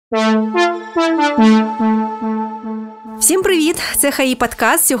Всім привіт! Це ХАІ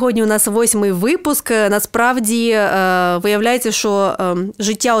подкаст. Сьогодні у нас 8-й випуск. Насправді, виявляється, що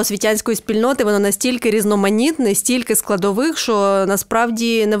життя освітянської спільноти, воно настільки різноманітне, стільки складових, що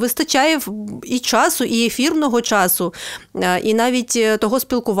насправді не вистачає і часу, і ефірного часу, і навіть того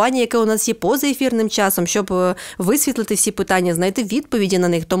спілкування, яке у нас є поза ефірним часом, щоб висвітлити всі питання, знайти відповіді на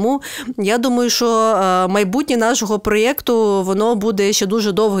них. Тому я думаю, що майбутнє нашого проєкту, воно буде ще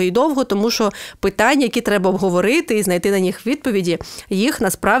дуже довго і довго, тому що питання, які треба обговорити і знайти на них відповіді, їх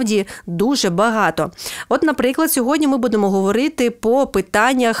насправді дуже багато. От, наприклад, сьогодні ми будемо говорити по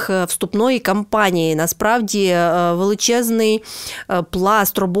питаннях вступної кампанії. Насправді, величезний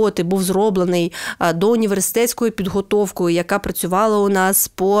пласт роботи був зроблений до університетською підготовкою, яка працювала у нас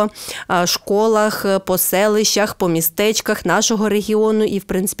по школах, по селищах, по містечках нашого регіону і, в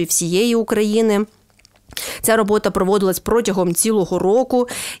принципі, всієї України. Ця робота проводилась протягом цілого року,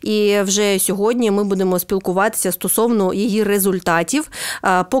 і вже сьогодні ми будемо спілкуватися стосовно її результатів.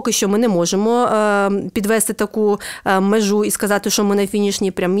 Поки що ми не можемо підвести таку межу і сказати, що ми на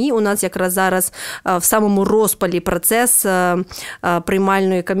фінішній прямій. У нас якраз зараз в самому розпалі процес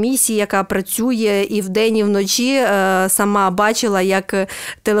приймальної комісії, яка працює і вдень, і вночі. Сама бачила, як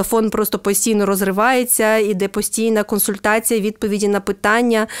телефон просто постійно розривається, іде постійна консультація, відповіді на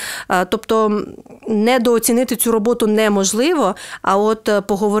питання. Тобто недооцінити цю роботу неможливо, а от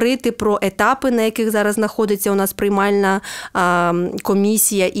поговорити про етапи, на яких зараз знаходиться у нас приймальна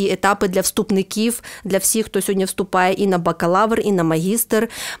комісія, і етапи для вступників, для всіх, хто сьогодні вступає і на бакалавр, і на магістр,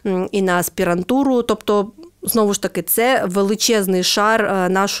 і на аспірантуру. Тобто, знову ж таки, це величезний шар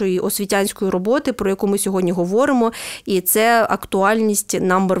нашої освітянської роботи, про яку ми сьогодні говоримо, і це актуальність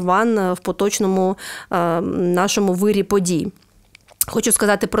number one в поточному нашому вирі подій. Хочу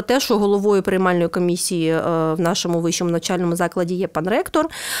сказати про те, що головою приймальної комісії в нашому вищому навчальному закладі є пан ректор,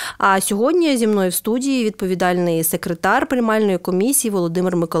 а сьогодні зі мною в студії відповідальний секретар приймальної комісії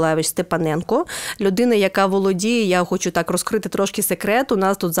Володимир Миколайович Степаненко. Людина, яка володіє, я хочу так розкрити трошки секрет, у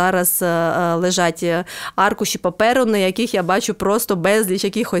нас тут зараз лежать аркуші паперу, на яких я бачу просто безліч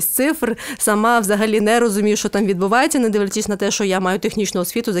якихось цифр. Сама взагалі не розумію, що там відбувається, не дивлячись на те, що я маю технічну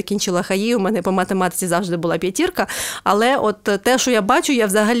освіту, закінчила ХАІ, у мене по математиці завжди була 5, але от те, що я бачу, я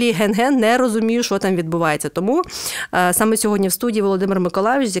взагалі ген-ген не розумію, що там відбувається. Тому саме сьогодні в студії Володимир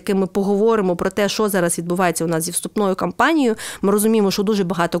Миколайович, з яким ми поговоримо про те, що зараз відбувається у нас зі вступною кампанією. Ми розуміємо, що дуже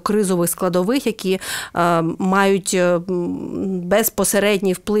багато кризових складових, які мають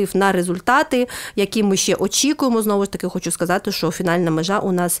безпосередній вплив на результати, які ми ще очікуємо. Знову ж таки, хочу сказати, що фінальна межа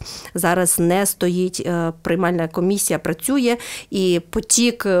у нас зараз не стоїть. Приймальна комісія працює, і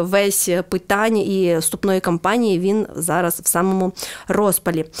потік весь питань і вступної кампанії, він зараз в самому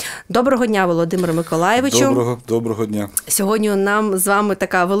розпалі. Доброго дня, Володимир Миколайовичу. Доброго дня. Сьогодні нам з вами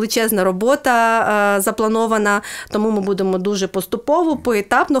така величезна робота запланована, тому ми будемо дуже поступово,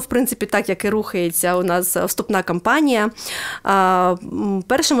 поетапно, в принципі, так, як і рухається у нас вступна кампанія.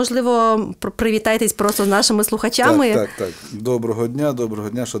 Перше, можливо, привітайтесь просто з нашими слухачами. Так. Доброго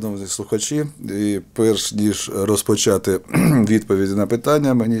дня, шановні слухачі. І перш ніж розпочати відповіді на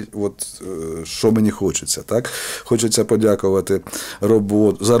питання, що мені хочеться, так? Хочеться подякувати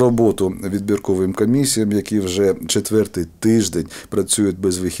за роботу відбірковим комісіям, які вже 4-й тиждень працюють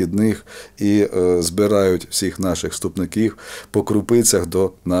без вихідних і збирають всіх наших вступників по крупицях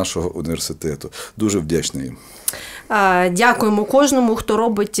до нашого університету. Дуже вдячний їм. Дякуємо кожному, хто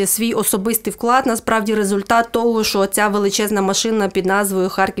робить свій особистий вклад. Насправді результат того, що ця величезна машина під назвою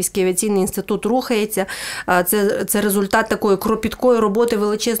Харківський авіаційний інститут рухається. Це результат такої кропіткої роботи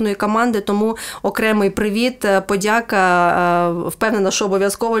величезної команди, тому окремий привіт, подяка. Впевнена, що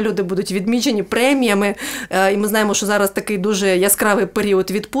обов'язково люди будуть відмічені преміями. І ми знаємо, що зараз такий дуже яскравий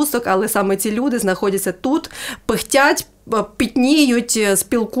період відпусток, але саме ці люди знаходяться тут, пихтять, пітніють,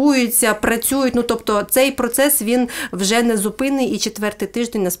 спілкуються, працюють. Тобто цей процес, він вже не зупинний, і 4-й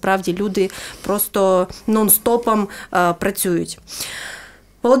тиждень, насправді, люди просто нон-стопом працюють.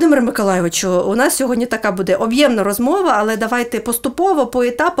 Володимир Миколайовичу, у нас сьогодні така буде об'ємна розмова, але давайте поступово, по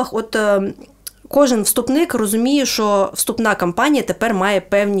етапах. Кожен вступник розуміє, що вступна кампанія тепер має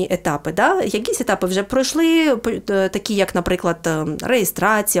певні етапи. Да? Якісь етапи вже пройшли, такі як, наприклад,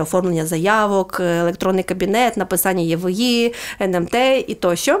 реєстрація, оформлення заявок, електронний кабінет, написання ЄВІ, НМТ і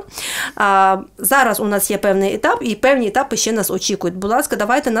тощо. Зараз у нас є певний етап, і певні етапи ще нас очікують. Будь ласка,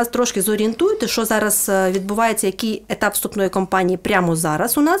 давайте нас трошки зорієнтуйте, що зараз відбувається, який етап вступної кампанії прямо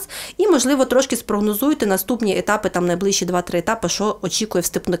зараз у нас, і, можливо, трошки спрогнозуйте наступні етапи, там найближчі 2-3 етапи, що очікує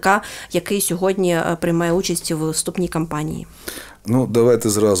вступника, який сьогодні приймає участь в вступній кампанії. Давайте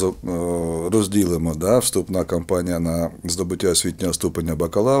зразу розділимо. Вступна кампанія на здобуття освітнього ступеня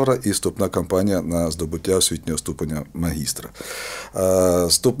бакалавра і вступна кампанія на здобуття освітнього ступеня магістра.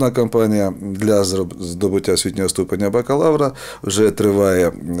 Вступна кампанія для здобуття освітнього ступеня бакалавра вже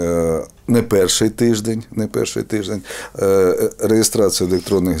триває не перший тиждень. Реєстрація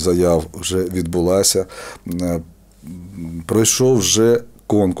електронних заяв вже відбулася. Пройшов вже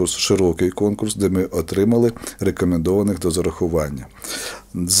широкий конкурс, де ми отримали рекомендованих до зарахування.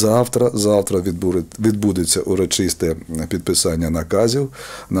 Завтра відбудеться урочисте підписання наказів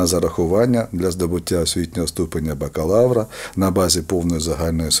на зарахування для здобуття освітнього ступеня бакалавра на базі повної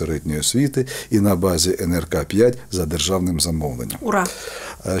загальної середньої освіти і на базі НРК-5 за державним замовленням. Ура!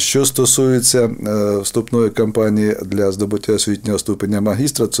 Що стосується вступної кампанії для здобуття освітнього ступеня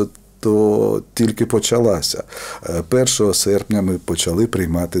магістра, то тільки почалася. 1 серпня ми почали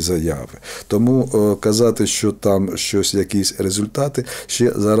приймати заяви. Тому казати, що там якісь результати,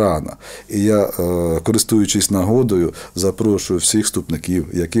 ще зарано. І я, користуючись нагодою, запрошую всіх вступників,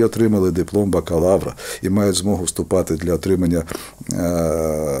 які отримали диплом бакалавра і мають змогу вступати для отримання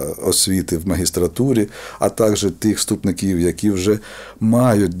освіти в магістратурі, а також тих вступників, які вже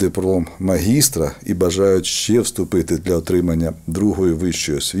мають диплом магістра і бажають ще вступити для отримання другої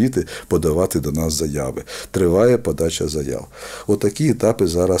вищої освіти, подавати до нас заяви. Триває подача заяв. Отакі етапи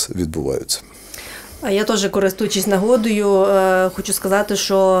зараз відбуваються. Я теж, користуючись нагодою, хочу сказати,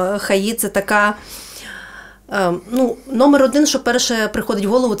 що ХАІ – це така... Номер один, що перше приходить в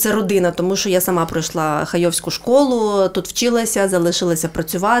голову, це родина, тому що я сама пройшла хайовську школу, тут вчилася, залишилася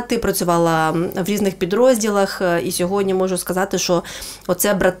працювати, працювала в різних підрозділах, і сьогодні можу сказати, що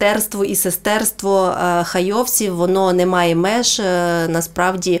оце братерство і сестерство хайовців, воно не має меж,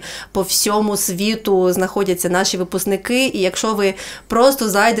 насправді по всьому світу знаходяться наші випускники, і якщо ви просто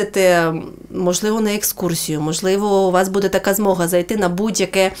зайдете, можливо, на екскурсію, можливо, у вас буде така змога зайти на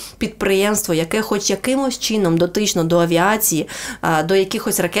будь-яке підприємство, яке хоч якимось чином дотично до авіації, до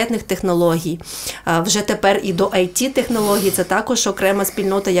якихось ракетних технологій, вже тепер і до IT-технологій, це також окрема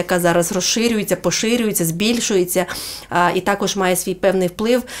спільнота, яка зараз розширюється, поширюється, збільшується і також має свій певний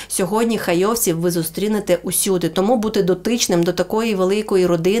вплив. Сьогодні хайовців ви зустрінете усюди. Тому бути дотичним до такої великої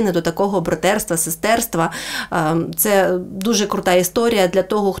родини, до такого братерства, сестерства – це дуже крута історія для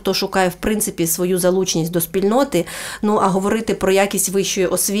того, хто шукає, в принципі, свою залученість до спільноти. А говорити про якість вищої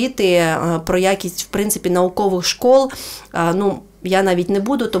освіти, про якість, в принципі, наукових школ, я навіть не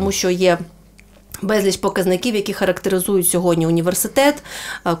буду, тому що є безліч показників, які характеризують сьогодні університет,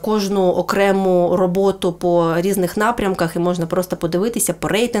 кожну окрему роботу по різних напрямках, і можна просто подивитися по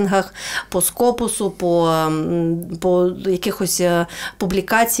рейтингах, по скопусу, по якихось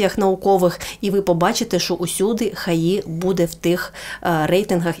публікаціях наукових, і ви побачите, що усюди ХАІ буде в тих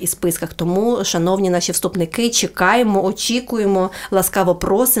рейтингах і списках. Тому, шановні наші вступники, чекаємо, очікуємо, ласкаво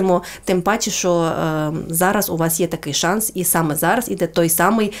просимо, тим паче, що зараз у вас є такий шанс, і саме зараз іде той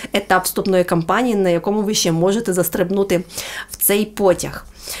самий етап вступної кампанії, на якому ви ще можете застрибнути в цей потяг.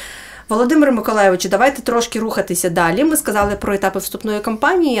 Володимир Миколайович, давайте трошки рухатися далі. Ми сказали про етапи вступної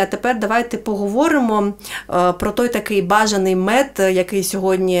кампанії, а тепер давайте поговоримо про той такий бажаний мед, який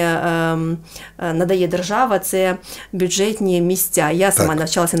сьогодні надає держава, це бюджетні місця. Я сама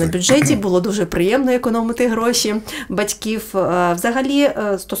навчалася на бюджеті, було дуже приємно економити гроші батьків. Взагалі,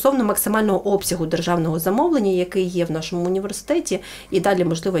 стосовно максимального обсягу державного замовлення, який є в нашому університеті, і далі,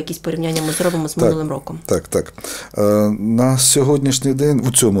 можливо, якісь порівняння ми зробимо з минулим роком. Так. На сьогоднішній день,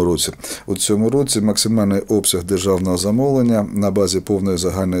 у цьому році максимальний обсяг державного замовлення на базі повної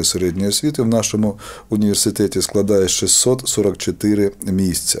загальної середньої освіти в нашому університеті складає 644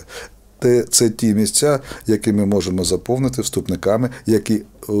 місця. Це ті місця, які ми можемо заповнити вступниками, які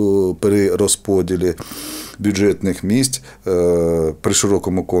при розподілі бюджетних місць при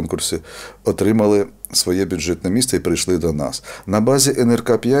широкому конкурсі отримали своє бюджетне місце і прийшли до нас. На базі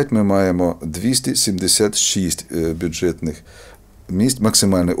НРК-5 ми маємо 276 бюджетних місць,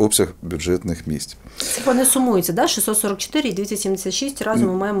 максимальний обсяг бюджетних місць. Це вони сумуються, да? 644 і 276 разом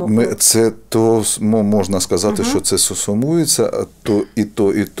ми маємо... Це то можна сказати, що це сумується,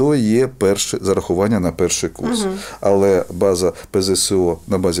 і то є зарахування на перший курс. Але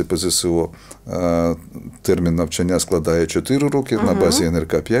на базі ПЗСО термін навчання складає 4 роки, на базі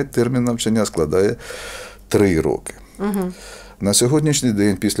НРК-5 термін навчання складає 3 роки. На сьогоднішній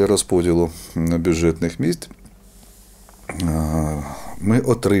день, після розподілу бюджетних місць, ми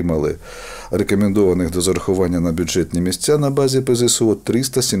отримали рекомендованих до зарахування на бюджетні місця на базі ПЗСО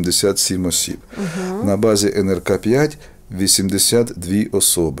 377 осіб. На базі НРК-5 82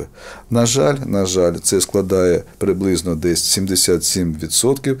 особи. На жаль, це складає приблизно десь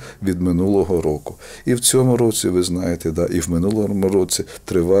 77% від минулого року. І в цьому році, ви знаєте, і в минулому році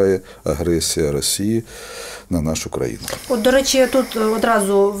триває агресія Росії на нашу країну. От, до речі, тут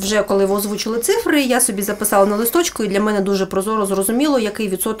одразу вже, коли ви озвучили цифри, я собі записала на листочку, і для мене дуже прозоро зрозуміло, який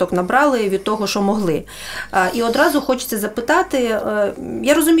відсоток набрали від того, що могли. І одразу хочеться запитати,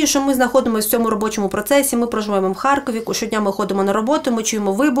 я розумію, що ми знаходимося в цьому робочому процесі, ми проживаємо в Харкові, щодня ми ходимо на роботу, ми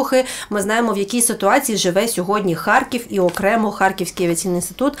чуємо вибухи, ми знаємо, в якій ситуації живе сьогодні Харків і окремо Харківський авіаційний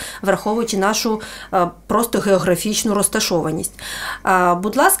інститут, враховуючи нашу просто географічну розташованість.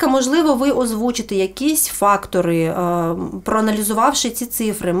 Будь ласка, можливо, ви озвучите якісь фактори, проаналізувавши ці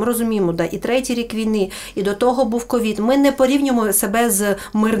цифри. Ми розуміємо, і третій рік війни, і до того був ковід. Ми не порівнюємо себе з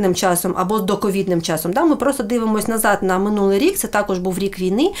мирним часом або з доковідним часом. Ми просто дивимося назад на минулий рік, це також був рік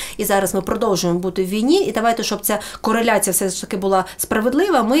війни, і зараз ми продовжуємо бути в війні. І давайте, щоб ця кореляція все ж таки була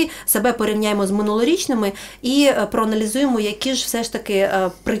справедлива, ми себе порівняємо з минулорічними і проаналізуємо, які ж все ж таки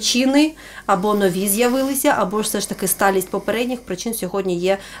причини або нові з'явилися, або ж все ж таки сталість попередніх причин сьогодні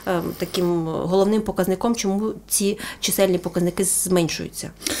є таким головним показником, чому ці чисельні показники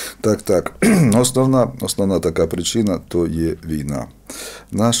зменшуються. Так. Основна така причина – то є війна.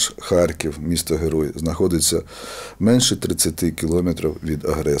 Наш Харків, місто-герой, знаходиться менше 30 кілометрів від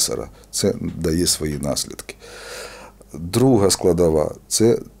агресора. Це дає свої наслідки. Друга складова –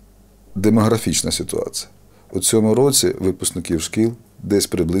 це демографічна ситуація. У цьому році випускників шкіл десь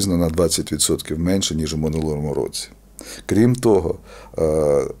приблизно на 20% менше, ніж у минулому році. Крім того,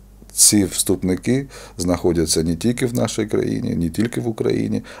 ці вступники знаходяться не тільки в нашій країні, не тільки в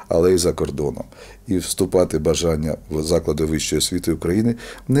Україні, але й за кордоном. І вступати бажання в заклади вищої освіти України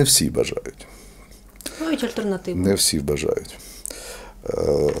не всі бажають. Навіть альтернативно. Не всі бажають.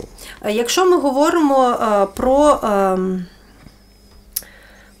 Якщо ми говоримо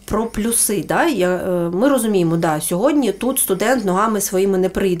про плюси, ми розуміємо, сьогодні тут студент ногами своїми не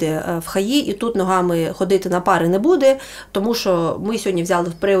прийде в ХАІ, і тут ногами ходити на пари не буде, тому що ми сьогодні взяли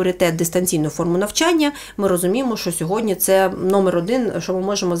в пріоритет дистанційну форму навчання, ми розуміємо, що сьогодні це номер один, що ми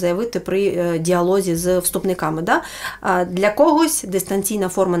можемо заявити при діалозі з вступниками. Для когось дистанційна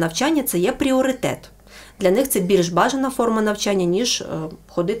форма навчання – це є пріоритет. Для них це більш бажана форма навчання, ніж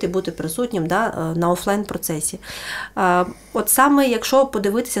ходити, бути присутнім на офлайн-процесі. От саме, якщо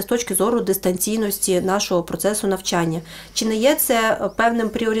подивитися з точки зору дистанційності нашого процесу навчання, чи не є це певним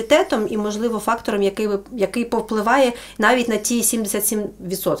пріоритетом і, можливо, фактором, який повпливає навіть на ті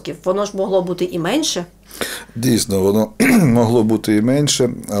 77%? Воно ж могло бути і менше. Дійсно, воно могло бути і менше,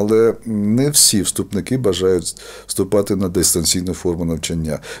 але не всі вступники бажають вступати на дистанційну форму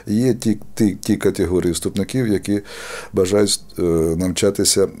навчання. Є ті категорії вступників, які бажають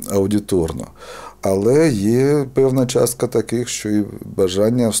навчатися аудиторно. Але є певна частка таких, що і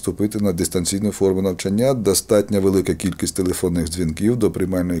бажання вступити на дистанційну форму навчання. Достатньо велика кількість телефонних дзвінків до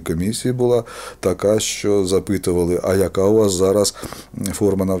приймальної комісії була така, що запитували, а яка у вас зараз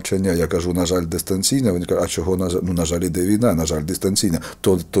форма навчання? Я кажу, на жаль, дистанційна. Вони кажуть, а чого, на жаль, іде війна, на жаль, дистанційна.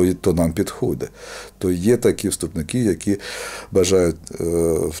 То нам підходить. То є такі вступники, які бажають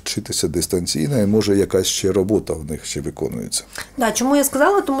вчитися дистанційно, і може якась ще робота в них ще виконується. Чому я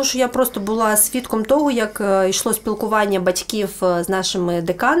сказала? Тому що я просто була свідком того, як йшло спілкування батьків з нашими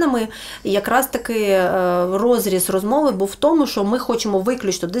деканами, і якраз таки розріз розмови був в тому, що ми хочемо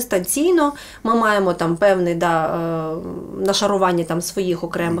виключно дистанційно, ми маємо там певне нашарування там своїх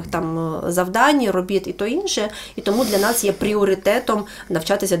окремих там завдань, робіт і то інше, і тому для нас є пріоритетом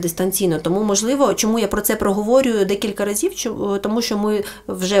навчатися дистанційно. Тому, можливо, чому я про це проговорюю декілька разів, тому що ми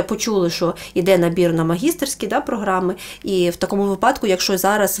вже почули, що йде набір на магістерські прогами, і в такому випадку, якщо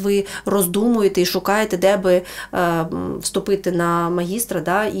зараз ви роздумуєте і шукаєте, де би вступити на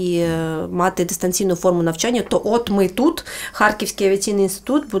магістра і мати дистанційну форму навчання, то от ми тут, Харківський авіаційний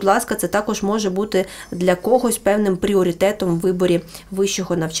інститут, будь ласка, це також може бути для когось певним пріоритетом в виборі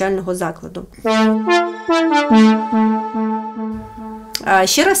вищого навчального закладу.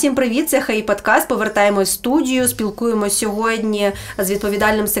 Ще раз всім привіт, це ХАІ подкаст, повертаємось в студію, спілкуємось сьогодні з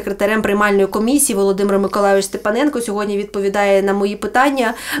відповідальним секретарем приймальної комісії Володимиром Миколайович Степаненко. Сьогодні відповідає на мої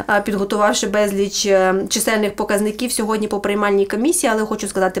питання, підготувавши безліч чисельних показників сьогодні по приймальній комісії, але хочу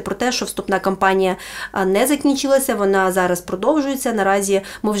сказати про те, що вступна кампанія не закінчилася, вона зараз продовжується. Наразі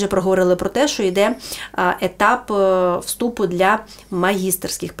ми вже проговорили про те, що йде етап вступу для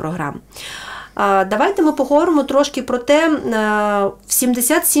магістерських програм. Давайте ми поговоримо трошки про те,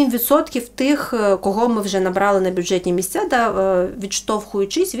 77% тих, кого ми вже набрали на бюджетні місця,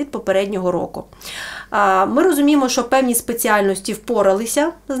 відштовхуючись від попереднього року. Ми розуміємо, що певні спеціальності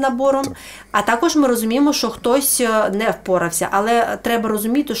впоралися з набором, а також ми розуміємо, що хтось не впорався. Але треба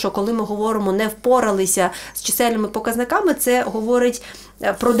розуміти, що коли ми говоримо «не впоралися з чисельними показниками», це говорить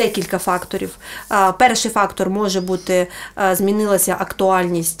про декілька факторів. Перший фактор може бути змінилася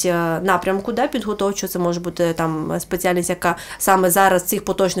актуальність напрямку підготовчого, це може бути там спеціальність, яка саме зараз в цих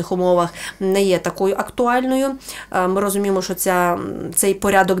поточних умовах не є такою актуальною. Ми розуміємо, що цей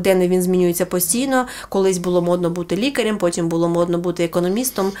порядок денний він змінюється постійно. Колись було модно бути лікарем, потім було модно бути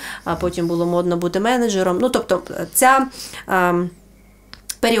економістом, а потім було модно бути менеджером. Тобто ця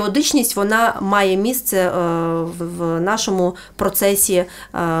періодичність, вона має місце в нашому процесі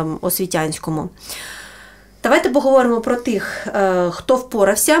освітянському. Давайте поговоримо про тих, хто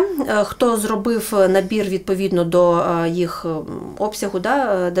впорався, хто зробив набір відповідно до їх обсягу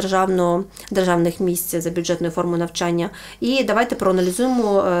державних місць за бюджетною формою навчання. І давайте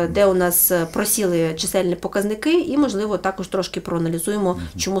проаналізуємо, де у нас просіли чисельні показники, і, можливо, також трошки проаналізуємо,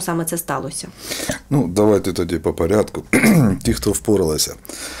 чому саме це сталося. Давайте тоді по порядку. Ті, хто впоралися.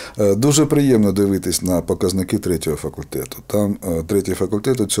 Дуже приємно дивитись на показники третього факультету. Там третій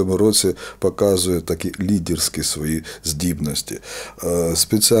факультет у цьому році показує такі лідерські свої здібності.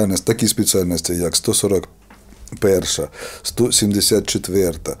 Такі спеціальності, як 141,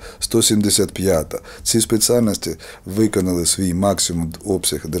 174, 175. Ці спеціальності виконали свій максимум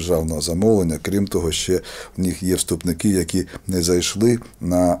обсяг державного замовлення. Крім того, ще в них є вступники, які не зайшли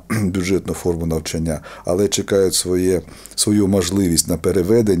на бюджетну форму навчання, але чекають свою можливість на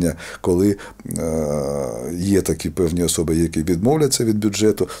переведення, коли є такі певні особи, які відмовляться від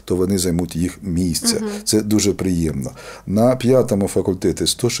бюджету, то вони займуть їх місце. Це дуже приємно. На 5-му факультеті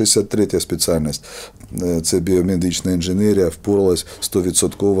 163 спеціальність, це біомедична інженерія, впоралась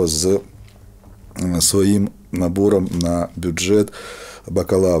 100% з своїм набором на бюджет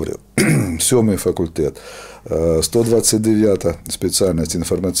бакалаврів. 7-й факультет, 129-та спеціальність,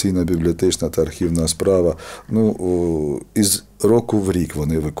 інформаційно-бібліотечна та архівна справа. Із року в рік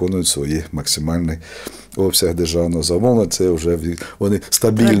вони виконують свій максимальний обсяг державного замовлення. Це вже вони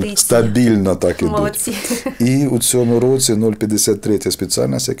стабільно так ідуть. Молодці. І у цьому році 0,53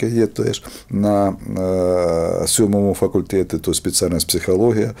 спеціальність, яка є теж на 7-му факультеті, то спеціальність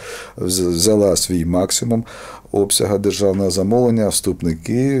психологія, взяла свій максимум обсяга державного замовлення,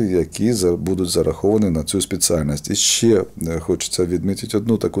 вступники, які будуть зараховані на цю спеціальність. І ще хочеться відмітити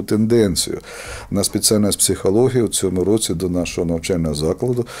одну таку тенденцію. На спеціальність психології у цьому році до нашого навчального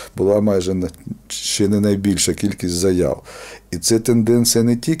закладу була майже ще не найбільша кількість заяв. І це тенденція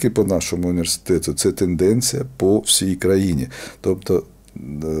не тільки по нашому університету, це тенденція по всій країні. Тобто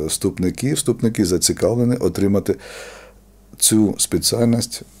вступники зацікавлені отримати цю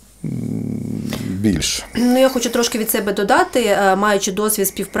спеціальність більше. Я хочу трошки від себе додати, маючи досвід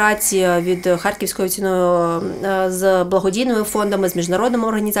співпраці від Харківської з благодійними фондами, з міжнародними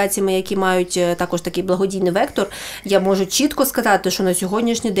організаціями, які мають також такий благодійний вектор, я можу чітко сказати, що на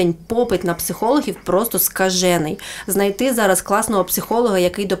сьогоднішній день попит на психологів просто скажений. Знайти зараз класного психолога,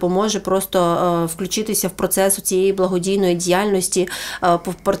 який допоможе просто включитися в процес цієї благодійної діяльності,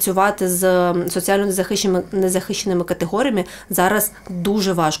 попрацювати з соціально незахищеними категоріями, зараз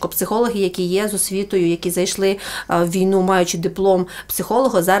дуже важко. Психологи, які є з освітою, які зайшли в війну, маючи диплом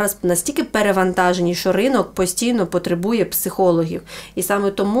психолога, зараз настільки перевантажені, що ринок постійно потребує психологів. І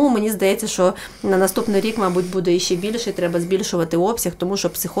саме тому, мені здається, що на наступний рік, мабуть, буде ще більше, треба збільшувати обсяг, тому що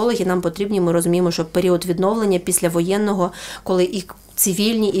психологи нам потрібні, ми розуміємо, що період відновлення післявоєнного, коли і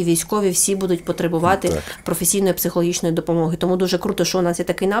цивільні, і військові всі будуть потребувати професійної психологічної допомоги. Тому дуже круто, що у нас є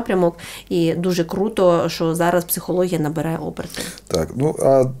такий напрямок, і дуже круто, що зараз психологія набирає оберти. Так,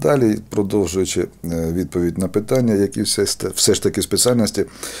 а далі, продовжуючи відповідь на питання, які все ж таки спеціальності,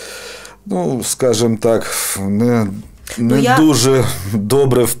 скажімо так, не дуже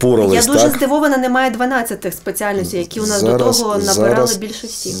добре впорались. Я дуже здивована, немає 12 спеціальностей, які у нас до того набирали більше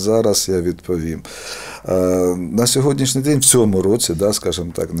всіх. Зараз я відповім. На сьогоднішній день, в цьому році,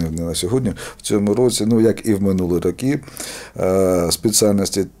 скажімо так, не на сьогодні, в цьому році, як і в минулі роки,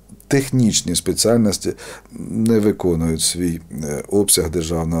 спеціальності, технічні спеціальності не виконують свій обсяг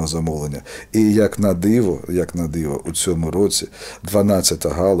державного замовлення. І як на диво, у цьому році 12-та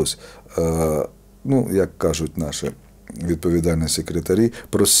галузь, як кажуть наші відповідальні секретарі,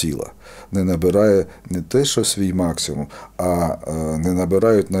 просіла. Не набирає не те, що свій максимум, а не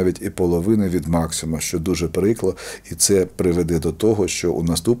набирають навіть і половини від максимуму, що дуже прикро, і це приведе до того, що у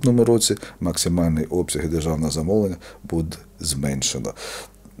наступному році максимальний обсяг державного замовлення буде зменшено.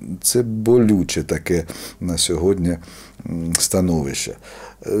 Це болюче таке на сьогодні становище.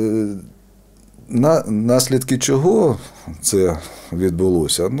 Наслідки чого це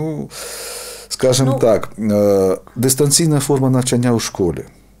відбулося? Скажімо так, дистанційна форма навчання у школі.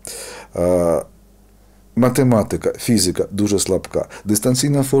 Математика, фізика дуже слабка.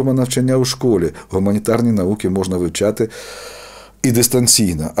 Дистанційна форма навчання у школі. Гуманітарні науки можна вивчати і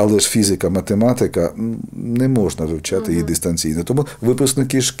дистанційно, але ж фізика, математика не можна вивчати і дистанційно. Тому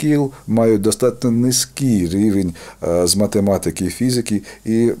випускники шкіл мають достатньо низький рівень з математики і фізики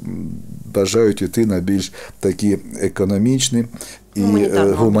і бажають йти на більш такі економічні і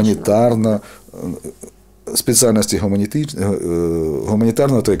гуманітарно спеціальності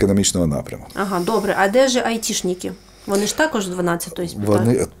гуманітарного та економічного напряму. Ага, добре. А де ж айтішники? Вони ж також 12-ї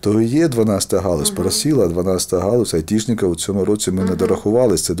спитають? То є 12-та галузь, просіла 12-та галузь, айтішника у цьому році ми не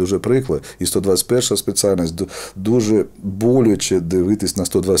дорахувалися, це дуже прикро. І 121-ша спеціальність, дуже боляче дивитись на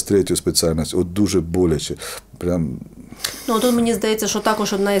 123-ю спеціальність, от дуже боляче. Прям... Тут мені здається, що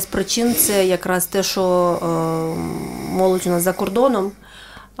також одна із причин – це якраз те, що молодь у нас за кордоном.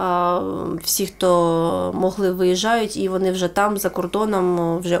 Всі, хто могли, виїжджають, і вони вже там, за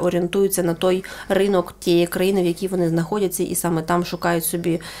кордоном, вже орієнтуються на той ринок тієї країни, в якій вони знаходяться, і саме там шукають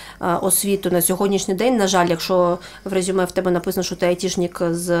собі освіту. На сьогоднішній день, на жаль, якщо в резюме в тебе написано, що ти айтішник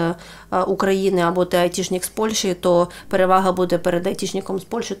з України або ти айтішник з Польщі, то перевага буде перед айтішником з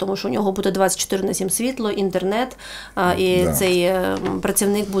Польщі, тому що у нього буде 24/7 світло, інтернет, і цей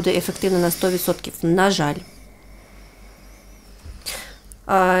працівник буде ефективний на 100%. На жаль.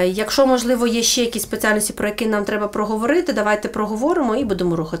 Якщо, можливо, є ще якісь спеціальності, про які нам треба проговорити, давайте проговоримо і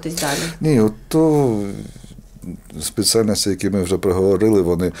будемо рухатись далі. Ні, от то спеціальності, які ми вже проговорили,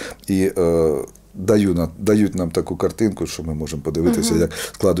 вони і дають нам таку картинку, що ми можемо подивитися, як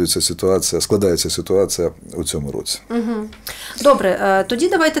складається ситуація у цьому році. Добре, тоді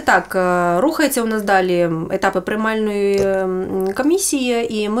давайте так. Рухається у нас далі етапи приймальної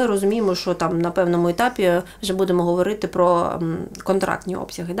комісії, і ми розуміємо, що там на певному етапі вже будемо говорити про контрактні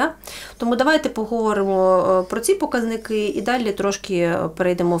обсяги. Да? Тому давайте поговоримо про ці показники і далі трошки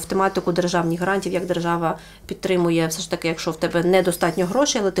перейдемо в тематику державних грантів, як держава підтримує, все ж таки, якщо в тебе недостатньо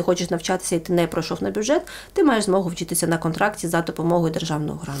грошей, але ти хочеш навчатися і ти не пройшов на бюджет, ти маєш змогу вчитися на контракті за допомогою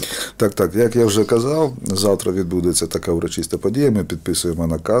державного гранту. Так. Як я вже казав, завтра відбудеться така урочиста подія. Ми підписуємо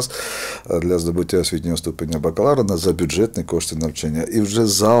наказ для здобуття освітнього ступеня бакалавра за бюджетні кошти навчання. І вже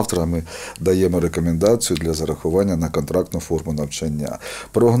завтра ми даємо рекомендацію для зарахування на контрактну форму навчання.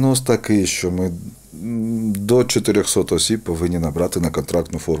 Прогноз такий, що ми до 400 осіб повинні набрати на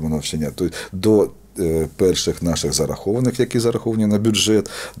контрактну форму навчання. Тобто до перших наших зарахованих, які зараховані на бюджет,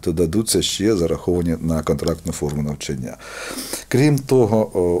 додадуться ще зараховані на контрактну форму навчання. Крім того,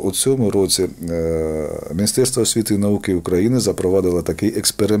 у цьому році Міністерство освіти і науки України запровадило такий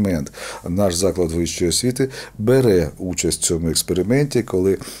експеримент. Наш заклад вищої освіти бере участь в цьому експерименті,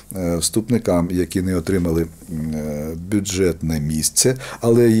 коли вступникам, які не отримали бюджетне місце,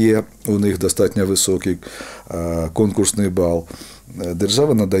 але є у них достатньо високий конкурсний бал,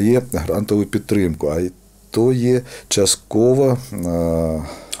 держава надає грантову підтримку, а то є часткова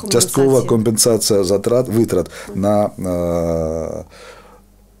компенсація витрат на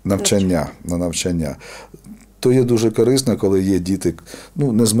навчання. То є дуже корисно, коли є діти,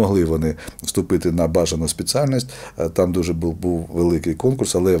 не змогли вони вступити на бажану спеціальність, там дуже був великий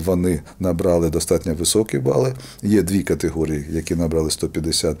конкурс, але вони набрали достатньо високі бали. Є дві категорії, які набрали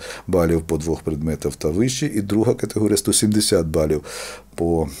 150 балів по 2 предметах та вище, і друга категорія 170 балів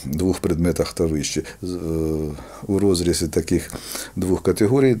по 2 предметах та вище. У розрізі таких 2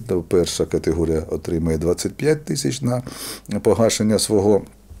 категорій, перша категорія отримає 25 тисяч на погашення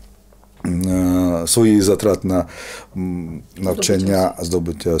свої затрат на навчання,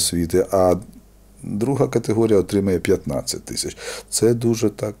 здобуття освіти, а друга категорія отримає 15 тисяч. Це дуже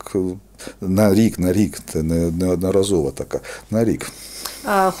так на рік, це не одноразово така, на рік.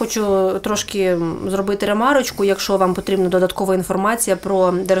 Хочу трошки зробити ремарочку, якщо вам потрібна додаткова інформація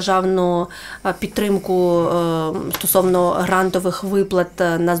про державну підтримку стосовно грантових виплат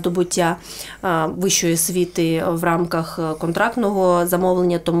на здобуття вищої освіти в рамках контрактного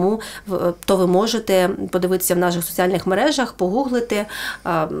замовлення, то ви можете подивитися в наших соціальних мережах, погуглити,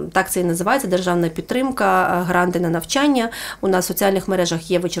 так це і називається, державна підтримка, гранти на навчання. У нас в соціальних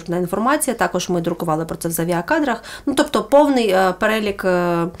мережах є вичерпна інформація, також ми друкували про це в авіакадрах. Тобто повний перелік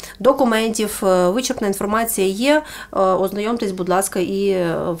документів, вичерпна інформація є. Ознайомтесь, будь ласка, і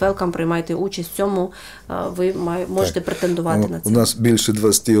велкам, приймайте участь в цьому. Ви можете претендувати на це. У нас більше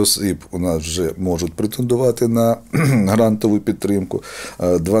 20 осіб у нас вже можуть претендувати на грантову підтримку,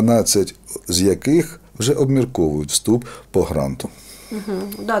 12 з яких вже обмірковують вступ по гранту.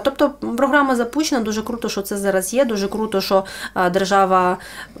 Тобто програма запущена, дуже круто, що це зараз є, дуже круто, що держава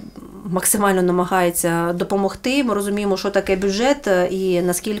максимально намагається допомогти. Ми розуміємо, що таке бюджет і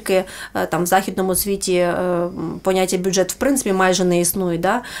наскільки там в західному світі поняття бюджет в принципі майже не існує.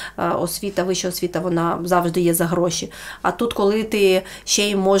 Да? Освіта, вища освіта, вона завжди є за гроші. А тут, коли ти ще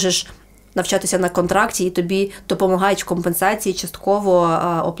й можеш навчатися на контракті і тобі допомагають в компенсації частково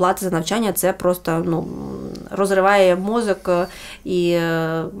оплати за навчання, це просто розриває мозок, і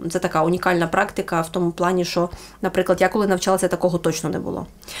це така унікальна практика в тому плані, що, наприклад, я коли навчалася, такого точно не було.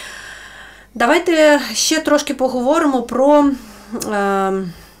 Давайте ще трошки поговоримо про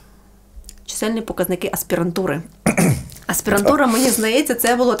чисельні показники аспірантури. Аспірантура, мені здається,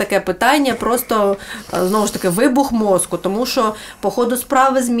 це було таке питання, просто, знову ж таки, вибух мозку, тому що по ходу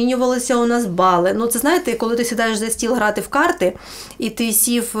справи змінювалися у нас бали. Це, знаєте, коли ти сідаєш за стіл грати в карти, і ти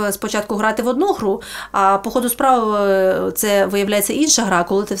сів спочатку грати в одну гру, а по ходу справи це, виявляється, інша гра,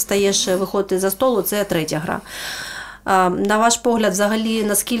 коли ти встаєш виходити за столу, це третя гра. На ваш погляд, взагалі,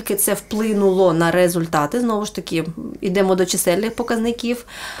 наскільки це вплинуло на результати? Знову ж таки, йдемо до чисельних показників.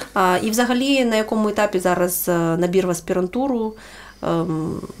 І взагалі, на якому етапі зараз набір в аспірантуру?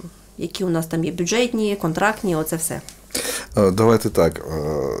 Які у нас там є бюджетні, контрактні, оце все? Давайте так.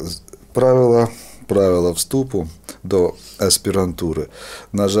 Правила вступу до аспірантури,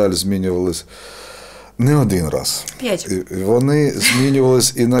 на жаль, змінювалися не один раз. 5. Вони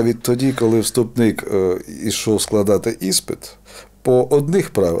змінювалися і навіть тоді, коли вступник йшов складати іспит по одних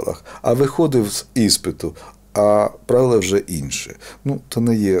правилах, а виходив з іспиту, а правила вже інші. То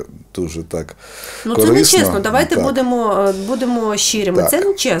не є дуже так корисно. Це не чесно. Давайте будемо щирими. Це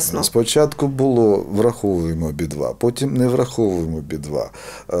не чесно. Спочатку було враховуємо обидва, потім не враховуємо обидва.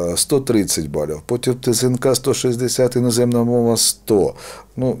 130 балів, потім ТЗНК 160, іноземна мова 100.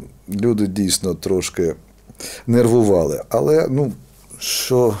 Люди дійсно трошки нервували. Але,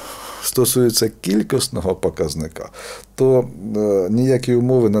 що стосується кількісного показника, то ніякі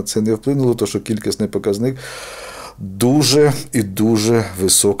умови на це не вплинули, тому що кількісний показник дуже і дуже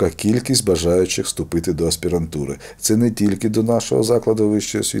висока кількість бажаючих вступити до аспірантури. Це не тільки до нашого закладу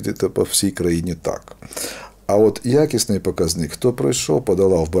вищої освіти, та по всій країні так. А от якісний показник, хто пройшов,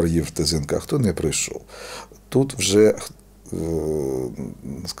 подолав бар'єр в ТЗНК, хто не пройшов. Тут вже,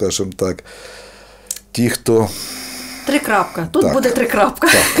 скажімо так, ті, хто... 3 крапка. Тут буде 3 крапка.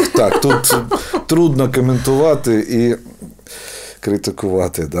 Так, тут трудно коментувати і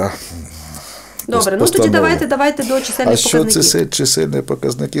критикувати, да. Добре, тоді давайте до чисельних показників. А що це чисельні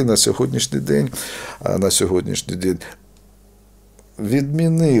показники на сьогоднішній день? На сьогоднішній день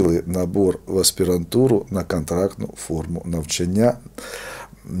відмінили набор в аспірантуру на контрактну форму навчання,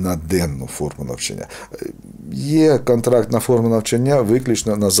 на денну форму навчання. Є контрактна форма навчання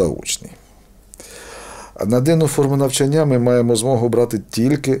виключно на заочній. На денну форму навчання ми маємо змогу брати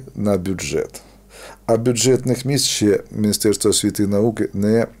тільки на бюджет. А бюджетних місць ще Міністерство освіти і науки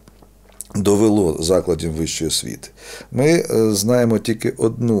не довело закладів вищої освіти. Ми знаємо тільки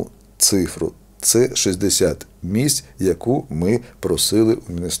одну цифру. Це 60 місць, яку ми просили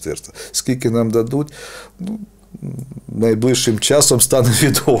у міністерства. Скільки нам дадуть, найближчим часом стане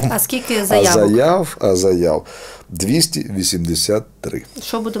відомо. А скільки заявок? А заяв 283.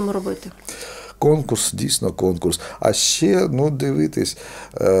 Що будемо робити? Конкурс, дійсно конкурс. А ще, дивитись,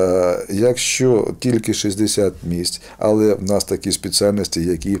 якщо тільки 60 місць, але в нас такі спеціальності,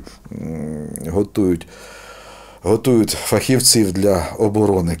 які готують фахівців для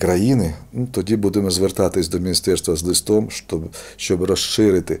оборони країни, тоді будемо звертатись до міністерства з листом, щоб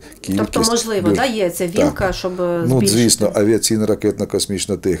розширити кількість. Тобто, можливо, є ця вілка, щоб збільшити? Звісно, авіаційна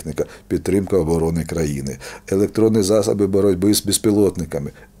ракетно-космічна техніка, підтримка оборони країни, електронні засоби боротьби з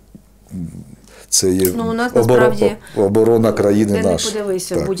безпілотниками. Це є оборона країни нашої. Де не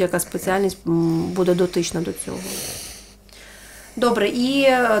подивися, будь-яка спеціальність буде дотична до цього. Добре, і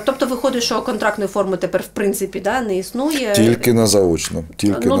тобто виходить, що контрактної форми тепер в принципі не існує? Тільки на заочно.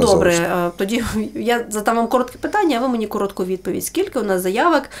 Добре, тоді я задам вам коротке питання, а ви мені коротку відповідь. Скільки у нас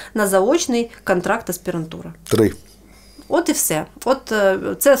заявок на заочний контракт аспірантура? 3. От і все.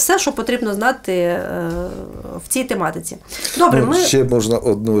 Це все, що потрібно знати в цій тематиці. Добре, Ще можна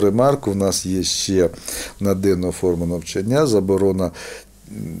одну ремарку. У нас є ще на денну форму навчання заборона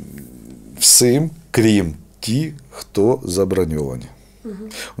всім, крім ті, хто заброньовані.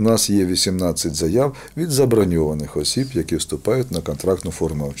 У нас є 18 заяв від заброньованих осіб, які вступають на контрактну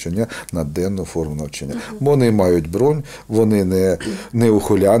форму навчання, на денну форму навчання. Вони мають бронь, вони не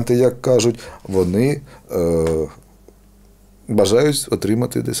ухилянти, як кажуть, вони бажають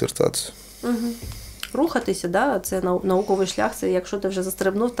отримати дисертацію. Рухатися, це науковий шлях, це якщо ти вже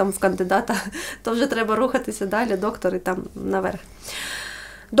застрибнув там в кандидата, то вже треба рухатися далі, доктор і там наверх.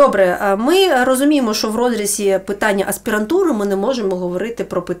 Добре, ми розуміємо, що в розрізі питання аспірантури ми не можемо говорити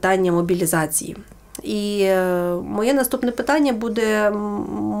про питання мобілізації. І моє наступне питання буде,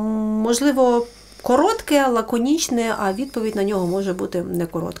 можливо, коротке, лаконічне, а відповідь на нього може бути не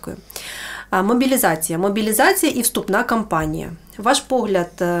короткою. Мобілізація. Мобілізація і вступна кампанія. Ваш погляд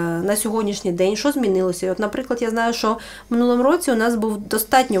на сьогоднішній день, що змінилося? От, наприклад, я знаю, що в минулому році у нас був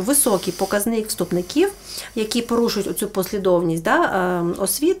достатньо високий показник вступників, які порушують оцю послідовність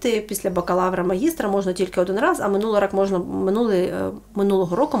освіти. Після бакалавра, магістра можна тільки один раз, а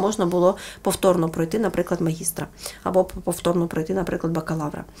минулого року можна було повторно пройти, наприклад, магістра. Або повторно пройти, наприклад,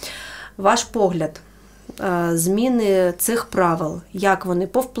 бакалавра. Ваш погляд, зміни цих правил, як вони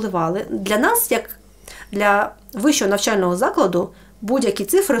повпливали. Для нас, як для вищого навчального закладу, будь-які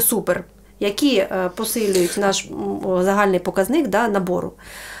цифри супер, які посилюють наш загальний показник набору.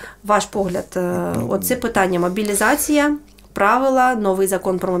 Ваш погляд, оце питання мобілізація, правила, новий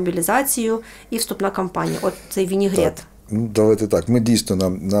закон про мобілізацію і вступна кампанія. От цей вінігрет. Давайте так, ми дійсно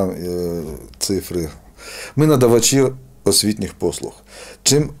нам цифри, ми надавачі освітніх послуг.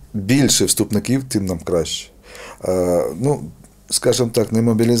 Чим більше вступників, тим нам краще. Скажімо так, не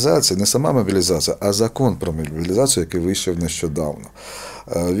мобілізація, не сама мобілізація, а закон про мобілізацію, який вийшов нещодавно.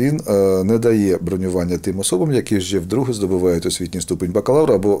 Він не дає бронювання тим особам, які вже вдруге здобувають освітній ступень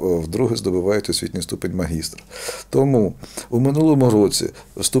бакалавра або вдруге здобувають освітній ступень магістра. Тому у минулому році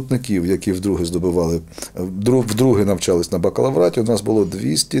вступників, які вдруге навчались на бакалавраті, у нас було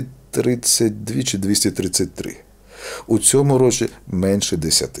 232 чи 233. У цьому році менше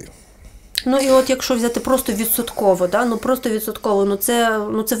 10. І от якщо взяти просто відсотково, це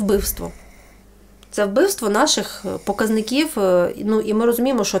вбивство. Це вбивство наших показників, і ми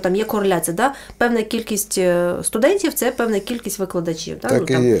розуміємо, що там є кореляція. Певна кількість студентів – це певна кількість викладачів.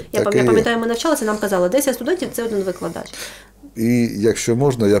 Я пам'ятаю, ми навчалися, нам казали, 10 студентів – це один викладач. І якщо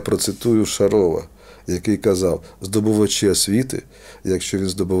можна, я процитую Шарова, який казав, здобувачі освіти, якщо він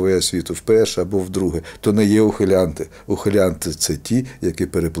здобуває освіту вперше або вдруге, то не є ухилянти. Ухилянти – це ті, які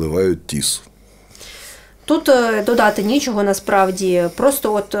перепливають Тісу. Тут додати нічого насправді,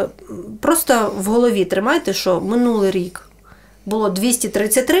 просто в голові тримайте, що минулий рік було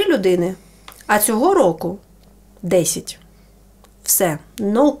 233 людини, а цього року 10. Все,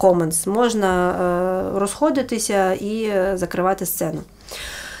 no comments, можна розходитися і закривати сцену.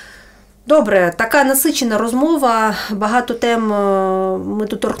 Добре, така насичена розмова, багато тем ми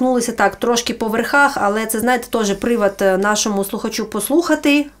тут торкнулися так, трошки по верхах, але це, знаєте, теж привод нашому слухачу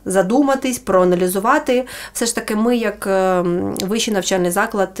послухати, задуматись, проаналізувати. Все ж таки ми, як вищий навчальний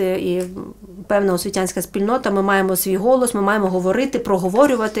заклад і певна освітянська спільнота, ми маємо свій голос, ми маємо говорити,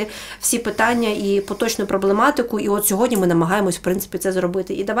 проговорювати всі питання і поточну проблематику, і от сьогодні ми намагаємось, в принципі, це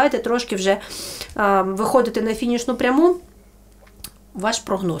зробити. І давайте трошки вже виходити на фінішну пряму. Ваш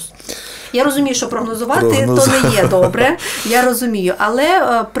прогноз. Я розумію, що прогнозувати то не є добре, я розумію,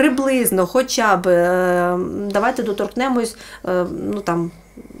 але приблизно хоча б давайте доторкнемось,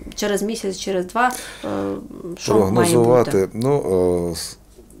 через місяць, через два, що прогнозувати, має бути?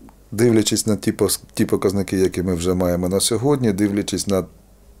 Дивлячись на ті показники, які ми вже маємо на сьогодні, дивлячись на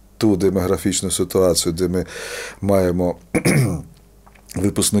ту демографічну ситуацію, де ми маємо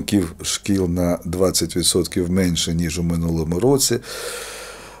випускників шкіл на 20% менше, ніж у минулому році.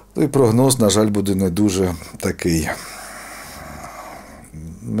 І прогноз, на жаль, буде не дуже такий.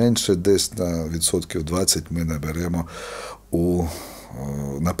 Менше десь на відсотків 20 ми наберемо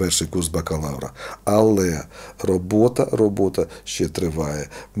на перший курс бакалавра. Але робота ще триває.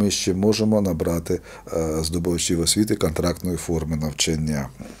 Ми ще можемо набрати здобувачів освіти контрактної форми навчання.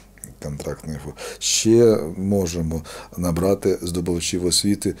 Ще можемо набрати здобувачів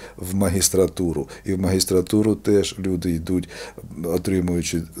освіти в магістратуру. І в магістратуру теж люди йдуть,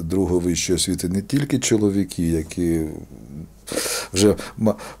 отримуючи другу вищу освіту, не тільки чоловіки, які вже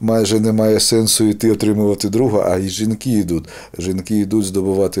майже немає сенсу йти отримувати другу, а й жінки йдуть. Жінки йдуть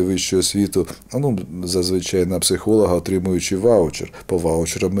здобувати вищу освіту, зазвичай на психолога, отримуючи ваучер. По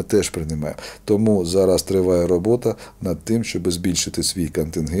ваучерам ми теж приймаємо. Тому зараз триває робота над тим, щоб збільшити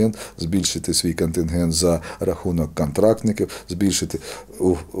свій контингент за рахунок контрактників,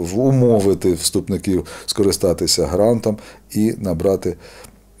 умовити вступників скористатися грантом і набрати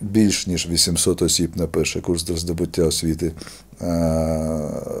більш ніж 800 осіб на перший курс до здобуття освіти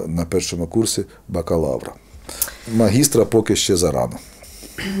на першому курсі бакалавра. Магістра поки ще зарано.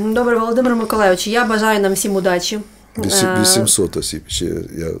 Добре, Володимир Миколайович, я бажаю нам всім удачі. 800 осіб.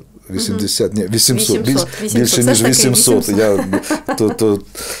 80, ні, 800. Більше ніж 800.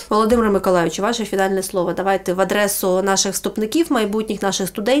 Володимир Миколайович, ваше фінальне слово. Давайте в адресу наших вступників, майбутніх наших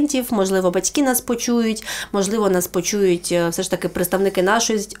студентів, можливо, батьки нас почують, можливо, нас почують все ж таки представники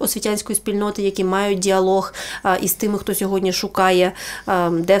нашої освітянської спільноти, які мають діалог із тими, хто сьогодні шукає,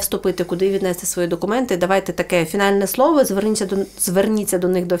 де вступити, куди віднести свої документи. Давайте таке фінальне слово, зверніться до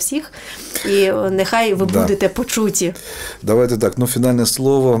них, до всіх, і нехай ви будете почуті. Давайте так, фінальне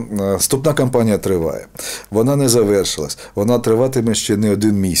слово. Вступна кампанія триває. Вона не завершилась, вона триватиме ще не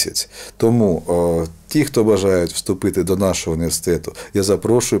 1 місяць. Тому ті, хто бажають вступити до нашого університету, я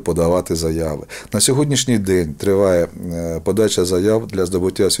запрошую подавати заяви. На сьогоднішній день триває подача заяв для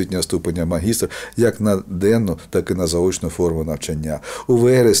здобуття освітнього ступеня магістра як на денну, так і на заочну форму навчання. У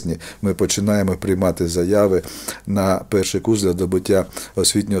вересні ми починаємо приймати заяви на перший курс для здобуття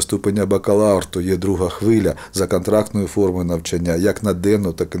освітнього ступеня бакалавр, то є друга хвиля за контрактною формою навчання, як на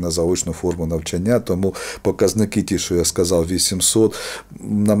денну, так і на заочну форму навчання. Тому показники ті, що я сказав, 800,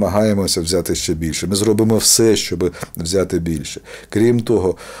 намагаємося взяти ще більше. Ми зробимо все, щоб взяти більше. Крім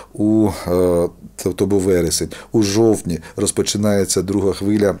того, тобто був вересень, у жовтні розпочинається друга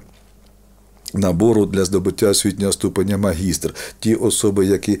хвиля набору для здобуття освітнього ступеня магістр. Ті особи,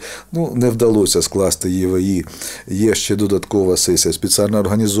 які не вдалося скласти ЄВІ, є ще додаткова сесія, спеціально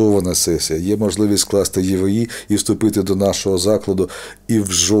організована сесія, є можливість скласти ЄВІ і вступити до нашого закладу, і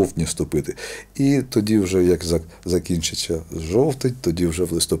в жовтні вступити. І тоді вже, як закінчиться жовтень, тоді вже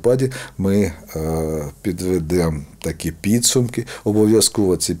в листопаді ми підведемо такі підсумки.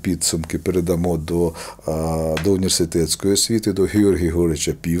 Обов'язково ці підсумки передамо до університетської освіти, до Георгія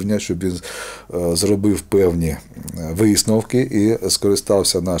Григоровича Півня, щоб він зробив певні висновки і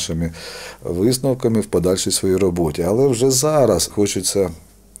скористався нашими висновками в подальшій своїй роботі. Але вже зараз хочеться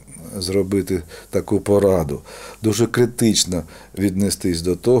зробити таку пораду. Дуже критично віднестись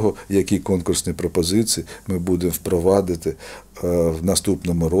до того, які конкурсні пропозиції ми будемо впровадити в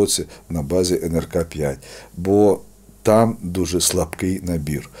наступному році на базі НРК-5. Бо там дуже слабкий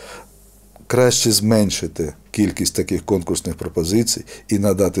набір. Краще зменшити кількість таких конкурсних пропозицій і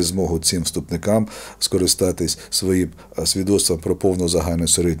надати змогу цим вступникам скористатись своїм свідоцтвом про повну загальну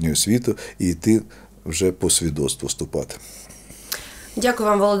середню освіту і йти вже по свідоцтву вступати. Дякую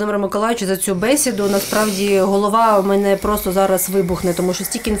вам, Володимир Миколайович, за цю бесіду. Насправді, голова у мене просто зараз вибухне, тому що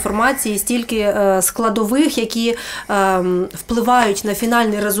стільки інформації, стільки складових, які впливають на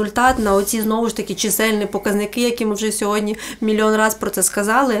фінальний результат, на оці, знову ж таки, чисельні показники, які ми вже сьогодні мільйон раз про це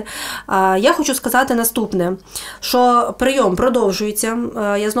сказали. Я хочу сказати наступне, що прийом продовжується.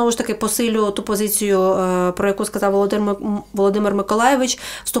 Я, знову ж таки, посилю ту позицію, про яку сказав Володимир Миколайович.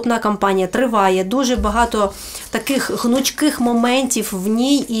 Вступна кампанія триває. Дуже багато таких гнучких моментів в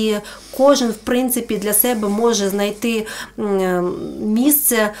ній, і кожен, в принципі, для себе може знайти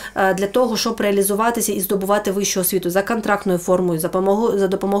місце для того, щоб реалізуватися і здобувати вищу освіту за контрактною формою, за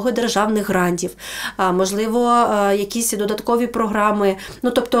допомогою державних грантів, можливо, якісь додаткові програми.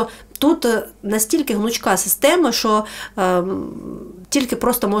 Тобто, тут настільки гнучка система, що тільки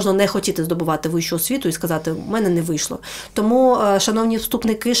просто можна не хотіти здобувати вищу освіту і сказати, у мене не вийшло. Тому, шановні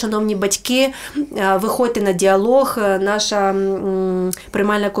вступники, шановні батьки, виходьте на діалог. Наша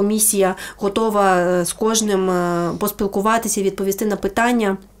приймальна комісія готова з кожним поспілкуватися, відповісти на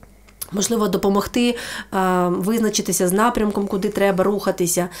питання. Можливо, допомогти визначитися з напрямком, куди треба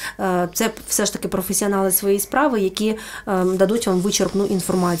рухатися. Це все ж таки професіонали своєї справи, які дадуть вам вичерпну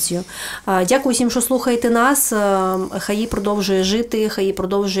інформацію. Дякую всім, що слухаєте нас. ХАІ продовжує жити, ХАІ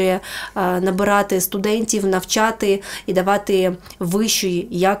продовжує набирати студентів, навчати і давати вищої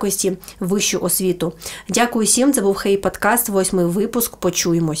якості, вищу освіту. Дякую всім. Це був ХАІ подкаст, 8-й випуск.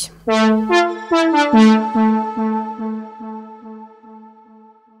 Почуємось.